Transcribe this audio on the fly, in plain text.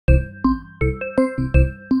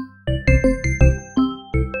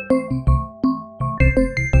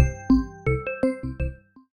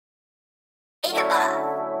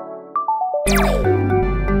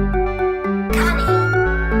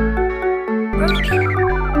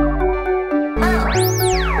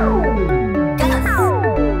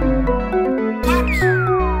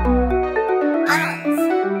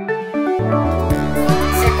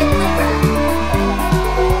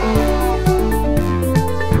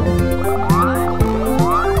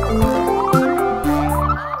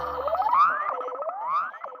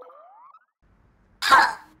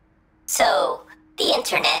So, the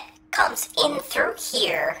internet comes in through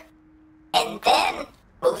here, and then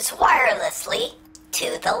moves wirelessly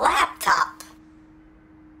to the laptop.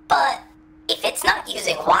 But if it's not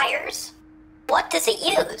using wires, what does it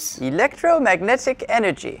use? Electromagnetic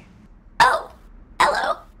energy. Oh,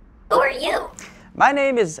 hello. Who are you? My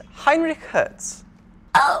name is Heinrich Hertz.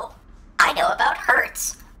 Oh, I know about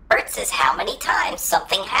Hertz. Hertz is how many times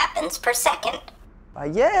something happens per second.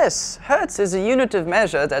 Yes, Hertz is a unit of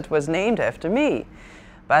measure that was named after me.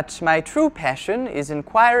 But my true passion is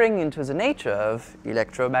inquiring into the nature of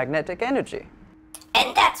electromagnetic energy.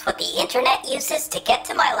 And that's what the internet uses to get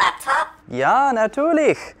to my laptop? Ja,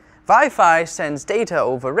 natürlich. Wi-Fi sends data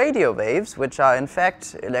over radio waves, which are in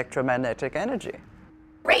fact electromagnetic energy.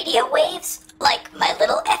 Radio waves? Like my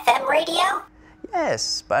little FM radio?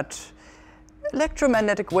 Yes, but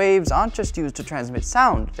electromagnetic waves aren't just used to transmit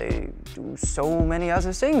sound. They do so many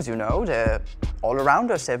other things, you know. They're all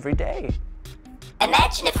around us every day.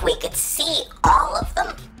 Imagine if we could see all of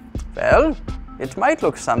them. Well, it might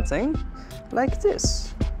look something like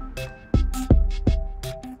this.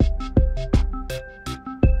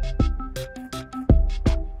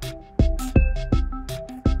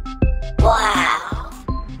 Wow.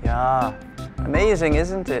 Yeah, amazing,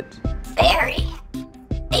 isn't it? Very.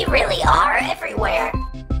 They really are everywhere.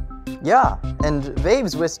 Yeah, and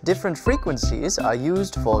waves with different frequencies are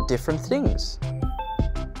used for different things.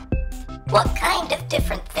 What kind of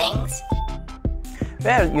different things?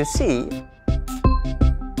 Well, you see,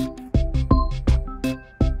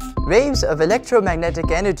 waves of electromagnetic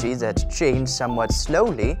energy that change somewhat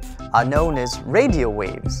slowly are known as radio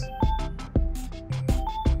waves.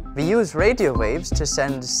 We use radio waves to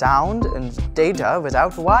send sound and data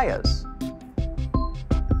without wires.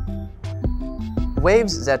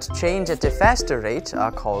 Waves that change at a faster rate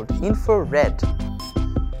are called infrared.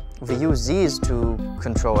 We use these to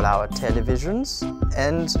control our televisions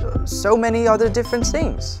and so many other different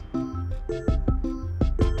things.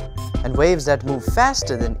 And waves that move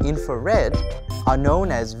faster than infrared are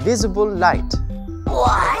known as visible light.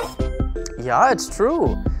 What? Yeah, it's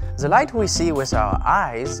true. The light we see with our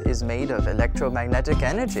eyes is made of electromagnetic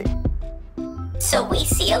energy. So we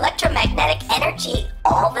see electromagnetic energy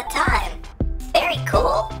all the time. Very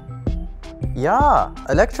cool. Yeah,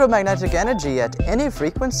 electromagnetic energy at any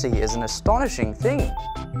frequency is an astonishing thing.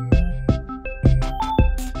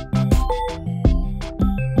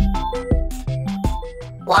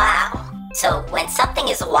 Wow. So when something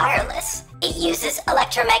is wireless, it uses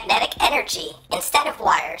electromagnetic energy instead of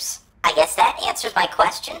wires. I guess that answers my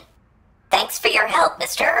question. Thanks for your help,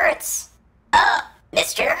 Mr. Hertz.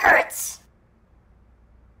 Mr. Hertz.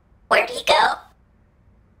 Where'd he go?